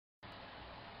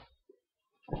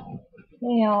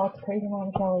Hey y'all, it's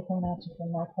Crazymomma Kelly coming at you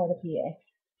from my part of PA.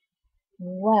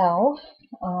 Well,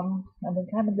 I've been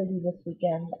kind of busy this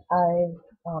weekend. I've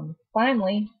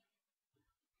finally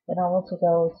been able to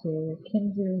go to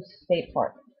Kinzua State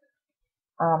Park.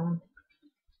 I'm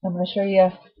going to show you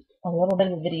a little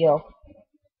bit of the video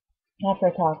after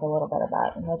I talk a little bit about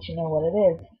it and let you know what it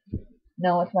is.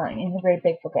 No, it's not in the Great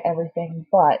Big Book of Everything,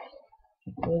 but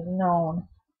it is known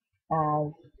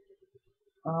as,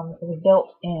 it was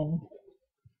built in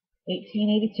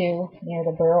 1882 near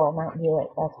the borough of Mount Jewett.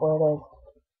 That's where it is.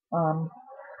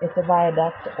 It's a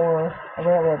viaduct or a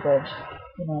railroad bridge.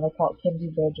 You know, they call it Kinzua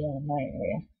Bridge around my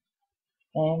area.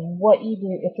 And what you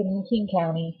do, it's in King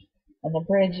County, and the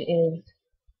bridge is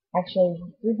actually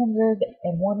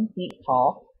 301 feet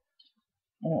tall,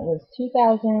 and it was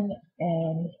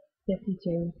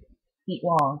 2,052 feet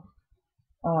long.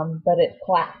 But it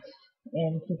collapsed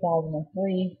in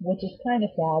 2003, which is kind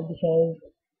of sad because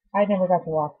I never got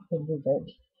to walk the Kinzua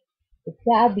Bridge. It's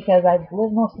sad because I've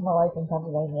lived most of my life in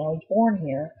Pennsylvania. I was born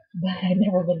here, but I've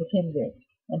never been to Kinzua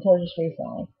until just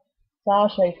recently. So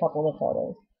I'll show you a couple of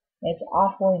photos. It's an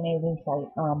awfully amazing sight.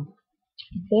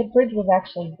 The bridge was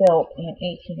actually built in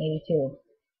 1882,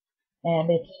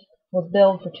 and it was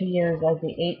billed for 2 years as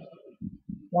the 8th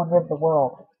wonder of the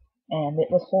world, and it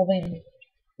was holding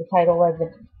the title as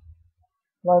the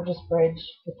largest bridge,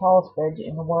 the tallest bridge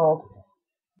in the world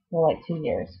for like 2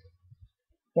 years.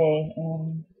 Okay,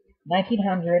 in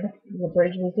 1900, the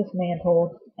bridge was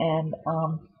dismantled and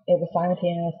it was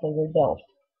simultaneously rebuilt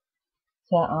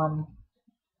to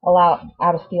allow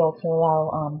out of steel to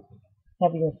allow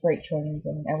heavier freight trains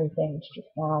and everything,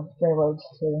 railroads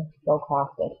to go across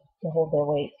it to hold their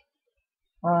weight.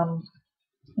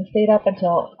 It stayed it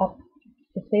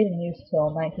stayed in use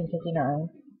till 1959,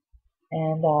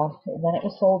 and then it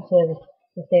was sold to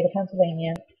the state of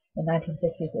Pennsylvania in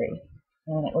 1963,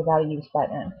 and it was out of use by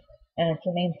then. And it's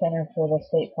the main center for the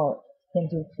state park,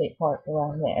 Kinzua State Park,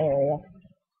 around the area.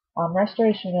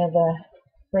 Restoration of the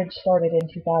bridge started in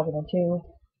 2002,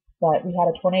 but we had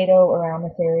a tornado around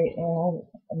this area,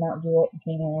 Mount Jewett and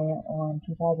Kane area, in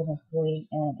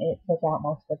 2003, and it took out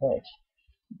most of the bridge.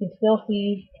 You can still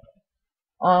see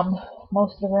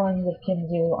most of the ruins of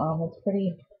Kinzua. It's a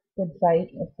pretty good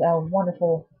sight. It's a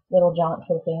wonderful little jaunt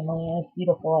for the family, and it's a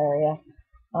beautiful area.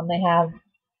 They have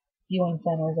viewing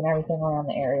centers and everything around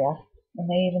the area, and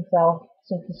they even sell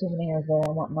souvenirs there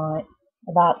and whatnot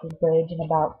about the bridge and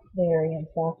about the area and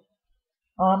stuff.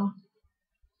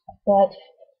 But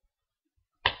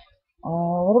a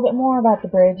little bit more about the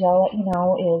bridge I'll let you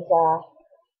know is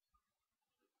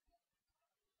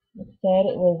it said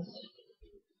it was,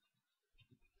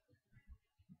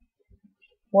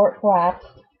 before it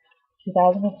collapsed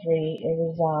 2003, it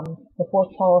was the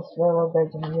 4th tallest railroad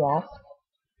bridge in the U.S.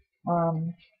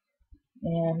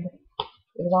 And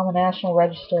it was on the National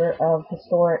Register of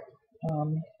Historic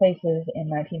Places in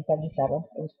 1977.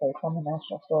 It was placed on the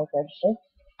National Historic Register,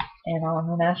 and on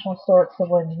the National Historic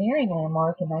Civil Engineering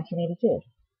Landmark in 1982.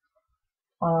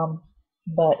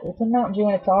 But it's in Mount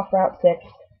Jewett. It's off Route 6,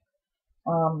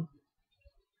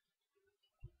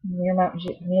 near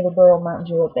the borough of Mount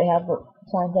Jewett. They have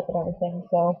signs up and everything.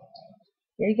 So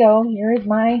here you go. Here is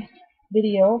my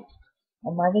video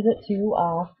on my visit to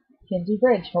Kinzua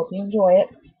Bridge. Hope you enjoy it.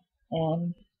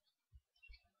 And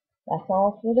that's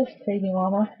all for this,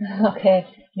 Crazymomma. Okay,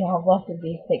 y'all, blessed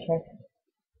be. Take care.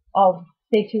 I'll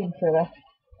stay tuned for the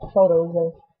photos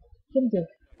of Kinzua.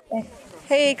 Thanks.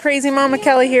 Hey, Crazymomma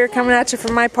Kelly here, coming at you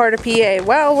from my part of PA.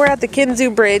 Well, we're at the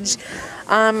Kinzua Bridge.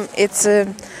 It's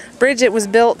a bridge that was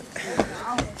built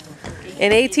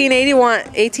in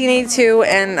 1882,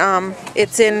 and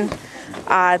it's in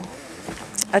a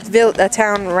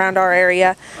town around our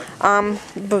area. So I'm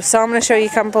going to show you a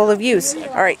couple of views.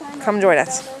 All right, come join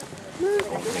us.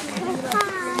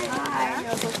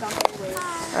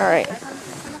 All right.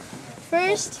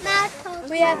 First,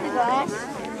 we have the glass.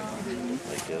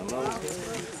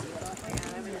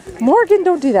 Morgan,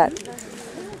 don't do that.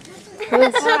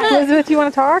 Elizabeth, you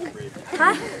want to talk?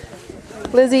 Huh?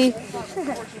 Lizzie.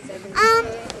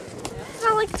 It's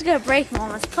not like it's gonna break,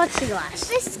 Mom. It's plexiglass.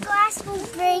 This glass will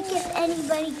break if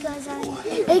anybody goes on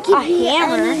it. It could be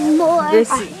any more. I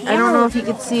don't know if you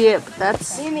could see it, but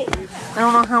that's, I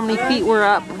don't know how many feet we're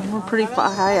up. We're pretty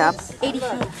high up. 80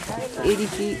 feet. 80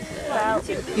 feet.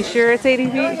 You sure it's 80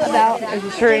 feet? About. Are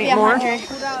you sure it ain't more?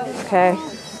 Okay.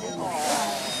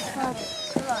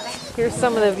 Here's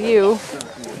some of the view.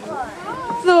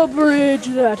 The bridge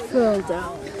that fell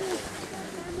down.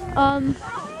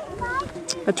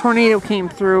 A tornado came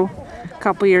through a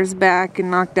couple years back and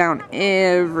knocked down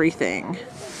everything.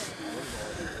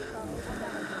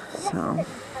 So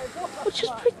which is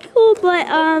pretty cool. But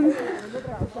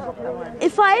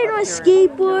if I had a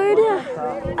skateboard,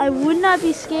 I would not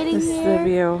be skating This is the here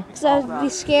view. because I would be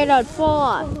scared I'd fall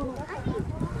off.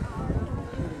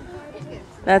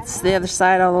 That's the other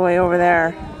side all the way over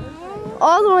there.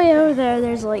 All the way over there,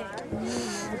 there's like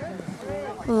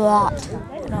a lot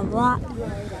and a lot.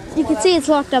 You can see it's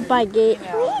locked up by a gate.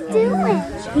 What are you doing?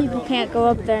 So people can't go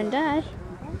up there and die.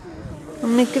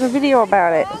 I'm making a video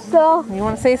about it. So You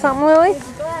want to say something, Lily?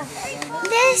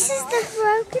 this is the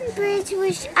broken bridge,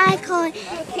 which I call it.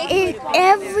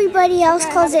 Everybody else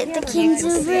calls it the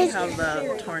Kinzua bridge.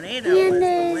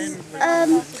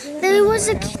 And there was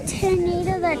a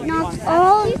tornado that knocked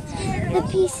all the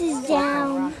pieces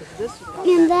down,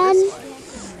 and then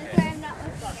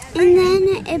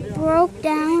it broke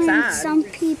down, and some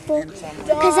people,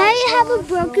 because I have a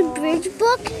broken bridge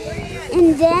book,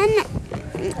 and then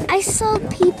I saw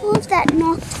people that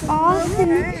knocked off,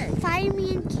 and the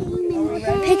fireman came and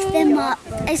picked them up.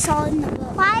 I saw in the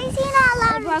book. Why is he not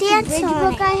allowed to dance bridge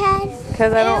book I had?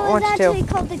 Because I don't want you It was actually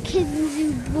called the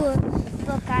Kinzua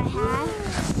book I had.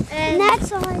 And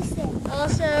that's all I said.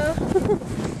 Also,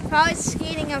 probably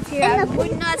skating up here. I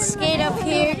would not skate up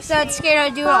here because I'd scared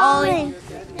I'd do it all and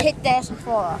hit this and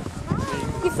fall off.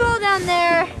 If you fall down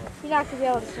there, you're not going to be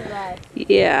able to survive.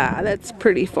 Yeah, that's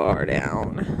pretty far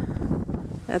down.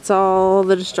 That's all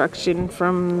the destruction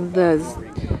from the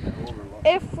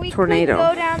If we tornado. could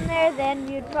go down there, then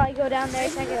you'd probably go down there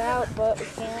and check it out, but we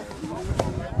can't.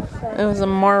 It was a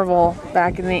marvel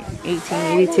back in the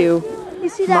 1882. You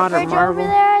see that Modern bridge marvel. over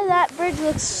there? That bridge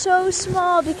looks so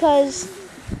small because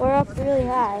we're up really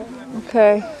high.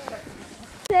 Okay.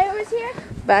 There was here.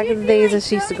 Back in the days,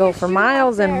 she used to go for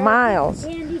miles and miles.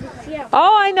 Andy to see how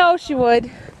Oh, I know she would.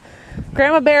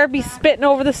 Grandma Bear would be spitting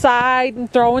over the side and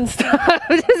throwing stuff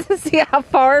just to see how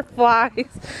far it flies.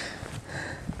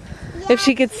 If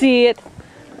she could see it.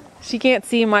 She can't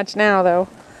see much now, though.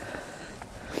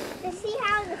 To see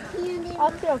how the candy.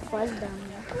 I'll throw fuzz down there.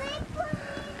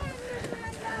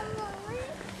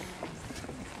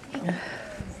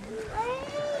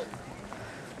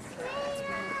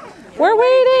 We're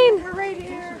waiting. We're right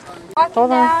here.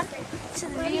 Hold on. Down to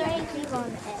the video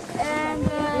and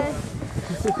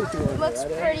it looks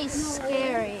pretty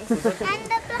scary.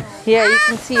 Yeah, you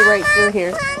can see right through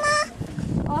here,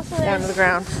 Also, down to the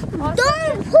ground.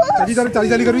 Don't push.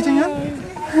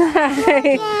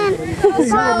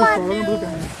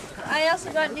 I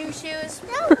also got new shoes.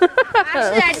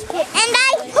 Actually, I just put And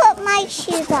I put my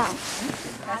shoes on.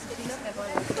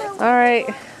 All right.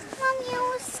 Mommy,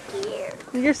 I was scared.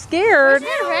 You're scared.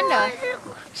 Brenda.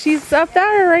 She's up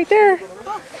there, right there.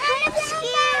 I'm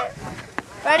scared.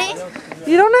 Ready?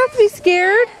 You don't have to be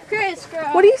scared. Chris, girl.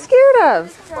 What are you scared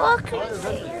of?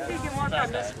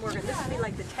 This would be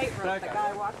like the tightrope the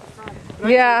guy walked in front.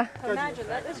 Yeah. So imagine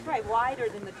that. This is probably wider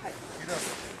than the tightrope.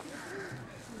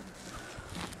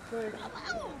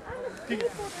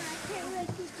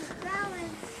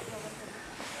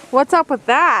 What's up with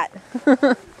that?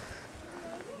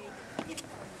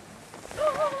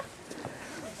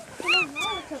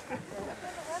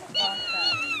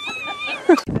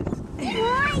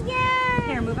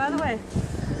 Here, move out of the way.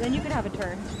 Then you can have a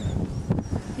turn.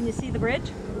 Can you see the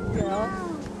bridge?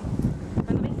 No.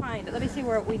 Let me find it. Let me see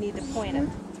where we need to point it.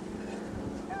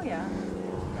 Oh yeah.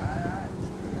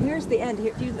 Here's the end.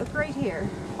 Here, you look right here.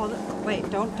 Hold it. Wait,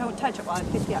 don't touch it while I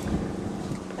pick you up.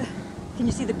 Can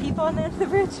you see the people on the end of the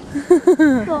bridge?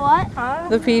 The what? Huh?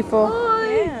 The people.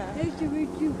 Yeah.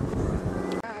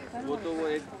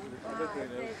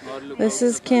 This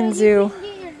is Kinzua.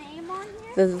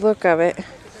 The look of it.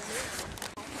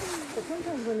 But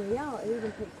sometimes when you yell, it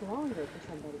even takes longer for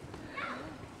somebody.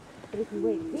 But if you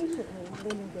wait patiently,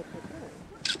 then you get the turn.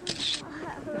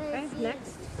 Okay,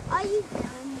 next. Are you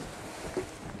done?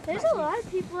 There's a lot of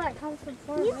people that come from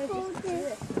far away just to see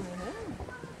this.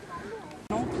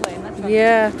 Don't play. That's not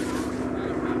Yeah.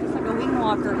 It's like a wing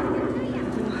walker.